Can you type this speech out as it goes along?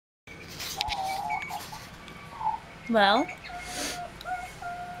Well,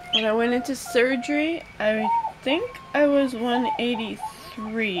 when I went into surgery, I think I was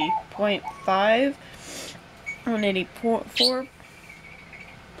 183.5,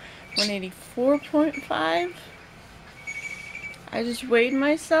 184.5. I just weighed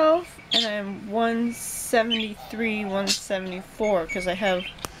myself, and I'm 173, 174, because I have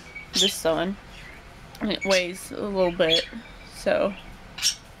this on, and it weighs a little bit, so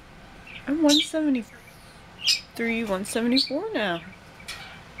I'm 173, 174 now.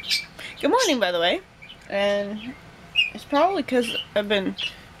 Good morning, by the way. And it's probably because I've been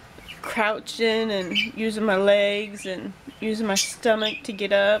crouching and using my legs and using my stomach to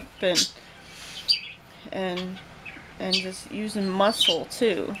get up and just using muscle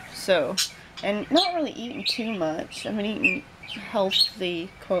too. So, and not really eating too much. I've been eating healthy,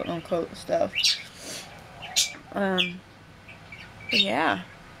 quote unquote, stuff. Yeah,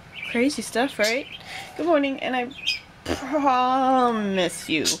 crazy stuff, right? Good morning, and I promise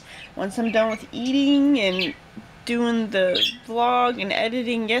you, once I'm done with eating and doing the vlog and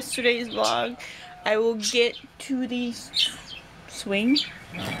editing yesterday's vlog, I will get to the wing.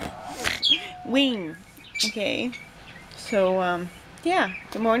 Okay, so yeah,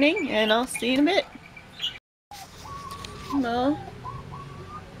 good morning, and I'll see you in a bit. Well,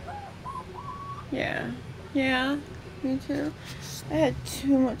 yeah, me too. I had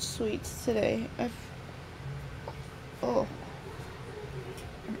too much sweets today. Oh,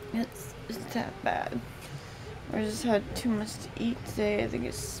 it's that bad. I just had too much to eat today. I think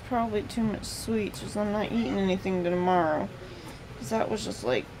it's probably too much sweets, because I'm not eating anything tomorrow. Because that was just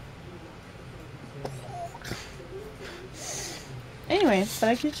like... Anyway, but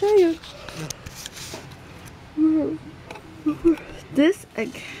I can show you. This I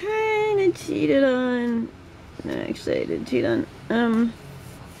kind of cheated on. No, actually I didn't cheat on.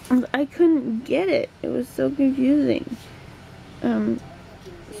 I couldn't get it. It was so confusing.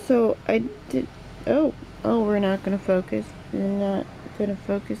 So I did... Oh, we're not gonna focus. We're not gonna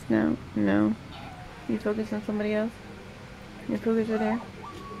focus now. No. You focus on somebody else? You focus right there?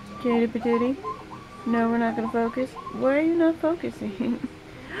 Jada Patootie? No, we're not gonna focus. Why are you not focusing?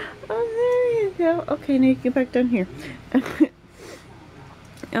 Oh, there you go. Okay, now you get back down here.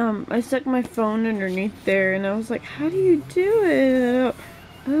 I stuck my phone underneath there, and I was like, how do you do it?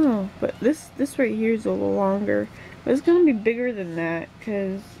 Oh, but this right here is a little longer. But it's gonna be bigger than that,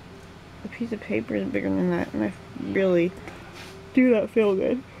 because the piece of paper is bigger than that, and I really do not feel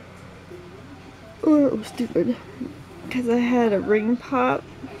good. Oh, that was stupid. Because I had a ring pop,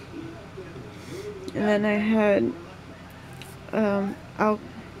 and then I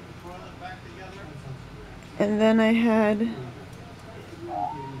had,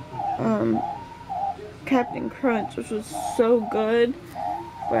 Captain Crunch, which was so good,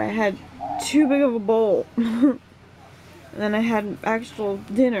 but I had too big of a bowl. And then I had actual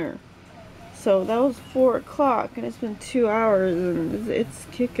dinner. So that was 4 o'clock, and it's been 2 hours, and it's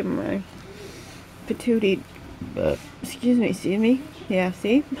kicking my patootie. Excuse me? Yeah,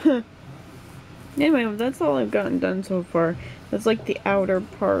 see? Anyway, that's all I've gotten done so far. That's like the outer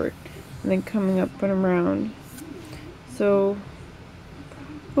part, and then coming up and around. So,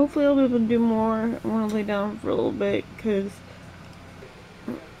 hopefully I'll be able to do more. I want to lay down for a little bit, because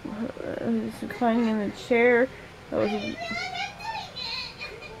I was reclining in the chair. That was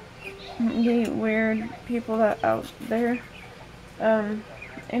the weird people that out there.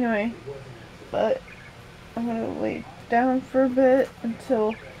 Anyway, but I'm gonna lay down for a bit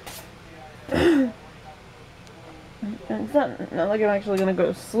until it's not like I'm actually gonna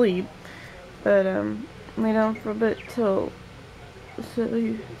go to sleep, but lay down for a bit till so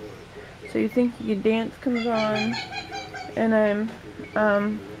you think you can dance comes on, and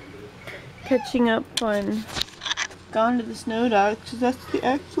I'm catching up on Gone to the Snow Dogs, because that's the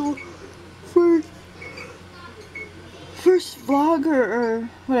actual first vlogger or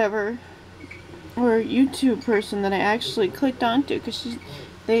whatever, or YouTube person that I actually clicked onto, because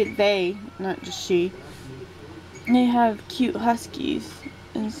they, not just she, they have cute huskies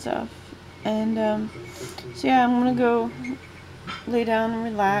and stuff, and so yeah, I'm gonna go lay down and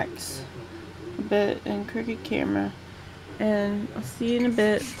relax a bit and crooked camera, and I'll see you in a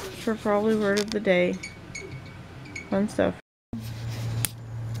bit for probably word of the day. Fun stuff.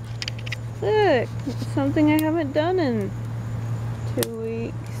 Look, something I haven't done in 2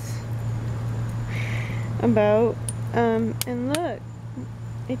 weeks. And look,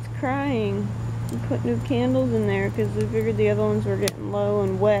 it's crying. We put new candles in there because we figured the other ones were getting low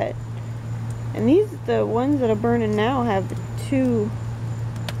and wet. And the ones that are burning now have 2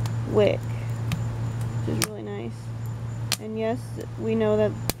 wick, which is really nice. And yes, we know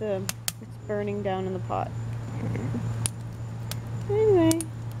that it's burning down in the pot. Anyway,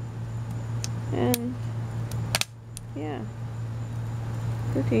 and yeah,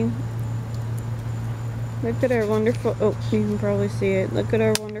 cooking. Look at our wonderful, oh, you can probably see it. Look at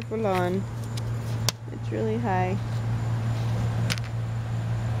our wonderful lawn. It's really high.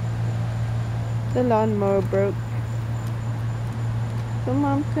 The lawnmower broke. So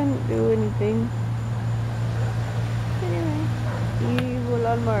Mom couldn't do anything. Anyway, evil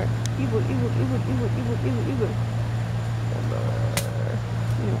lawnmower. Evil, evil, evil, evil, evil, evil, evil.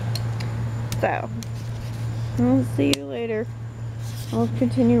 So, I'll see you later. I'll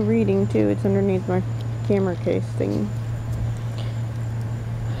continue reading too. It's underneath my camera case thing.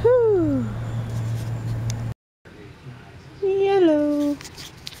 Whew. Yellow.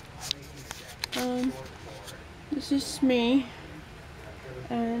 This is me.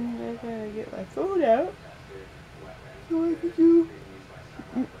 And I gotta get my phone out so I can do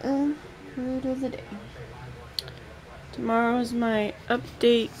word of the day. Tomorrow is my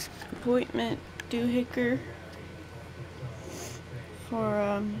update appointment doohicker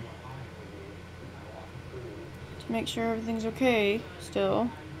for to make sure everything's okay still,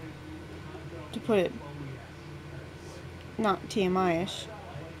 to put it not TMI-ish.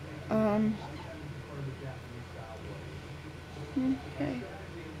 Okay.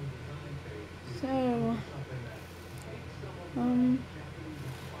 So,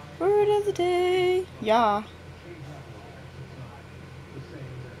 word of the day. Yeah.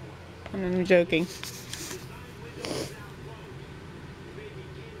 I'm joking.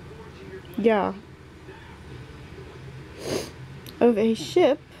 Yeah. Of a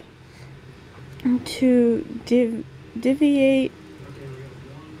ship to deviate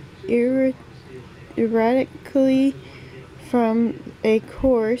erratically from a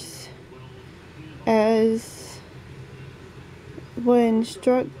course as when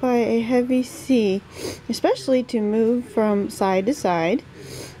struck by a heavy sea, especially to move from side to side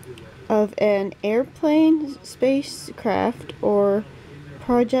of an airplane, spacecraft, or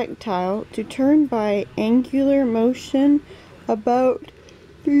projectile, to turn by angular motion about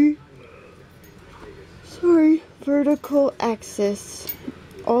the vertical axis.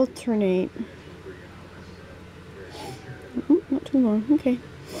 Alternate. Ooh, not too long. Okay.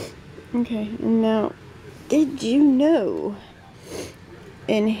 Okay, and now, did you know?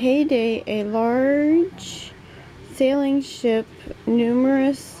 In heyday, a large sailing ship,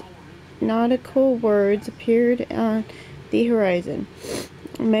 numerous nautical words appeared on the horizon,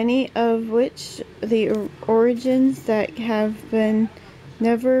 many of which the origins that have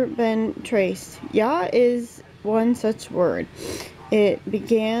never been traced. Yaw is one such word. It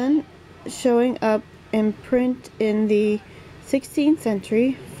began showing up in print in the 16th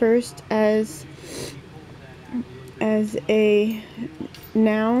century, first as a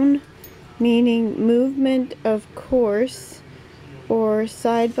noun meaning movement of course or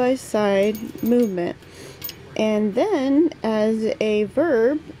side-by-side movement, and then as a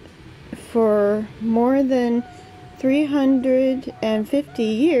verb. For more than 350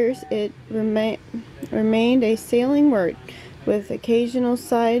 years it remained a sailing word, with occasional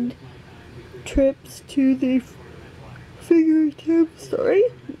side trips to the figurative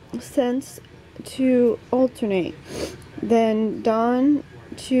sense to alternate. Then dawned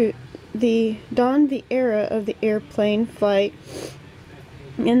the era of the airplane flight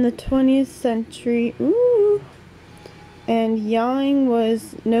in the 20th century. Ooh. And yawing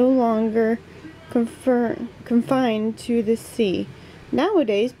was no longer confined to the sea.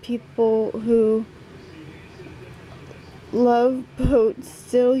 Nowadays, people who love boats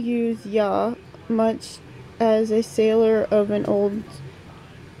still use yaw, much as a sailor of old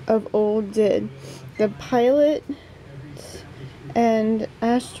did. The pilots and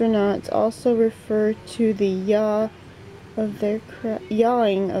astronauts also refer to the yawing of their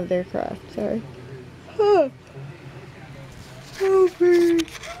craft. Sorry.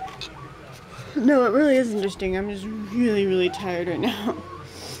 No, it really is interesting. I'm just really, really tired right now.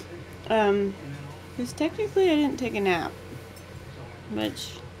 Because technically I didn't take a nap,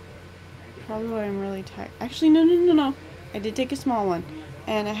 which probably why I'm really tired. Actually, no. I did take a small one,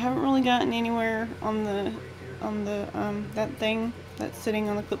 and I haven't really gotten anywhere on the that thing that's sitting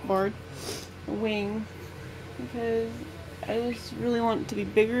on the clipboard, the wing, because I just really want it to be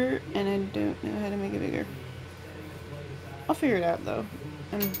bigger, and I don't know how to make it bigger. I'll figure it out though.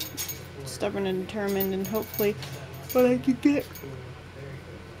 I'm stubborn and determined, and hopefully what I can get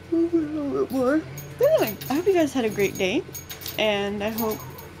a little bit more. But anyway, I hope you guys had a great day, and I hope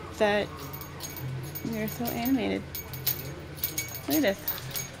that you're so animated. Look at this.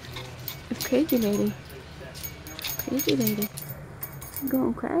 It's crazy lady. Crazy lady. She's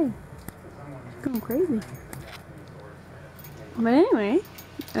going crazy. She's going crazy. But anyway,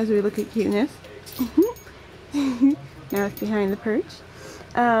 as we look at cuteness, now it's behind the perch.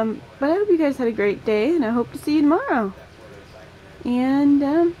 But I hope you guys had a great day, and I hope to see you tomorrow.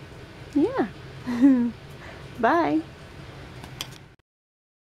 And, yeah. Bye.